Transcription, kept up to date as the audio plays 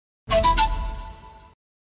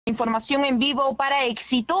Información en vivo para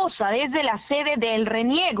Exitosa desde la sede del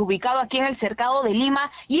Reniec, ubicado aquí en el Cercado de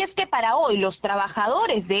Lima. Y es que para hoy los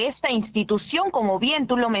trabajadores de esta institución, como bien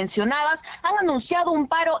tú lo mencionabas, han anunciado un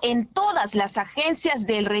paro en todas las agencias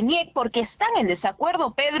del Reniec porque están en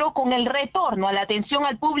desacuerdo, Pedro, con el retorno a la atención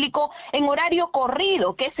al público en horario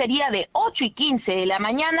corrido, que sería de 8:15 de la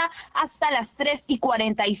mañana hasta las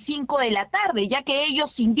 3:45 de la tarde, ya que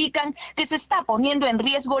ellos indican que se está poniendo en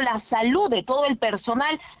riesgo la salud de todo el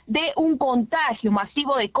personal de un contagio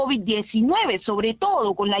masivo de COVID-19, sobre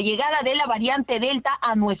todo con la llegada de la variante Delta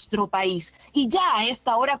a nuestro país. Y ya a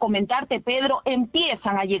esta hora, comentarte, Pedro,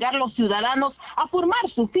 empiezan a llegar los ciudadanos a formar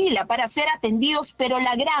su fila para ser atendidos, pero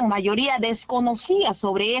la gran mayoría desconocía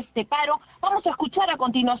sobre este paro. Vamos a escuchar a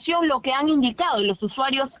continuación lo que han indicado los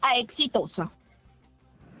usuarios a Exitosa.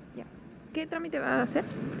 ¿Qué trámite va a hacer?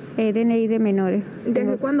 DNI de menores.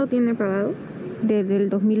 ¿Desde cuándo tiene pagado? Desde el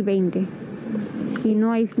 2020. Y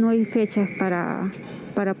no hay fechas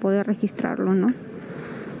para poder registrarlo, ¿no?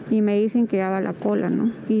 Y me dicen que haga la cola,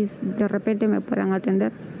 ¿no? Y de repente me puedan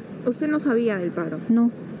atender. ¿Usted no sabía del paro? No.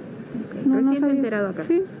 Okay. No, ¿Recién no se ha enterado acá?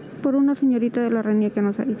 Sí, por una señorita de la Reniec que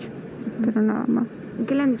nos ha dicho, pero nada más.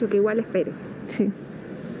 ¿Qué le han dicho? Que igual espere. Sí,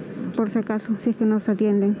 por si acaso, si es que nos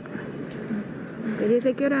atienden.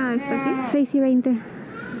 ¿Desde qué hora está aquí? 6:20.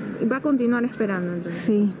 ¿Y va a continuar esperando entonces?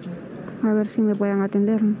 Sí, a ver si me puedan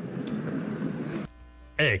atender, ¿no?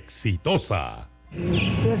 Exitosa.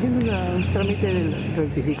 Estoy haciendo un trámite de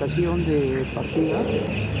rectificación de partida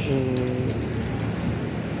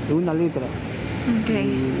de una letra.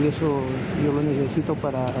 Okay. Y eso yo lo necesito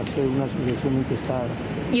para hacer una asociación intestada.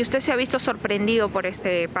 ¿Y usted se ha visto sorprendido por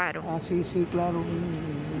este paro? Ah, sí, claro.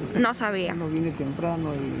 No sabía. No viene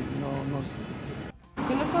temprano y no...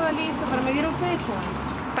 Que no estaba listo, pero me dieron fecha.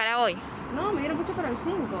 ¿Para hoy? No, me dieron fecha para el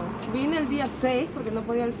 5. Vine el día 6 porque no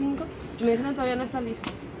podía el 5 y me dijeron todavía no está listo.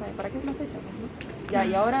 ¿Para qué es la fecha? ¿No? Ya,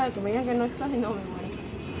 y ahora que me digan que no está y no me muero.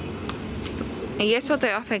 ¿Y eso te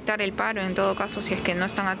va a afectar el paro en todo caso si es que no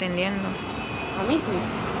están atendiendo? A mí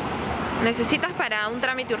sí. Necesitas para un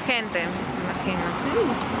trámite urgente, me imagino. Sí.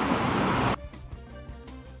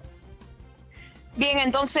 Bien,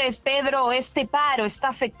 entonces, Pedro, este paro está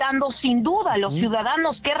afectando sin duda a los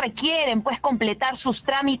ciudadanos que requieren pues completar sus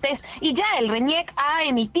trámites, y ya el Reniec ha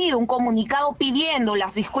emitido un comunicado pidiendo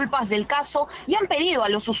las disculpas del caso y han pedido a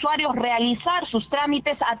los usuarios realizar sus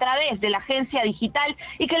trámites a través de la agencia digital,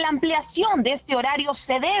 y que la ampliación de este horario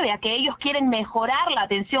se debe a que ellos quieren mejorar la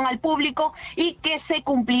atención al público y que se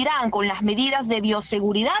cumplirán con las medidas de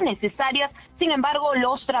bioseguridad necesarias. Sin embargo,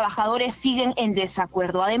 los trabajadores siguen en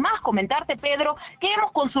desacuerdo. Además, comentarte, Pedro, que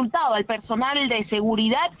hemos consultado al personal de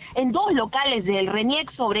seguridad en 2 locales del Reniec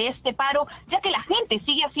sobre este paro, ya que la gente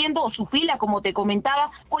sigue haciendo su fila, como te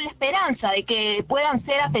comentaba, con la esperanza de que puedan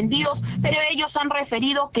ser atendidos, pero ellos han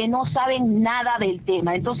referido que no saben nada del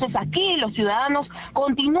tema. Entonces aquí los ciudadanos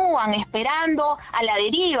continúan esperando a la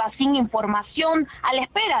deriva, sin información, a la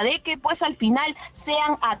espera de que pues al final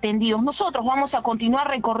sean atendidos. Nosotros vamos a continuar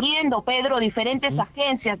recorriendo, Pedro, diferentes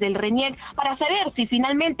agencias del Reniec para saber si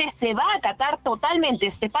finalmente se va a acatar totalmente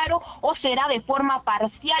este paro o será de forma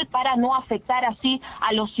parcial para no afectar así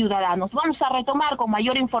a los ciudadanos. Vamos a retomar con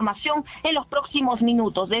mayor información en los próximos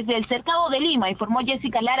minutos. Desde el Cercado de Lima informó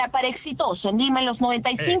Jessica Lara para Exitosa en Lima en los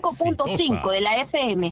 95.5 de la FM.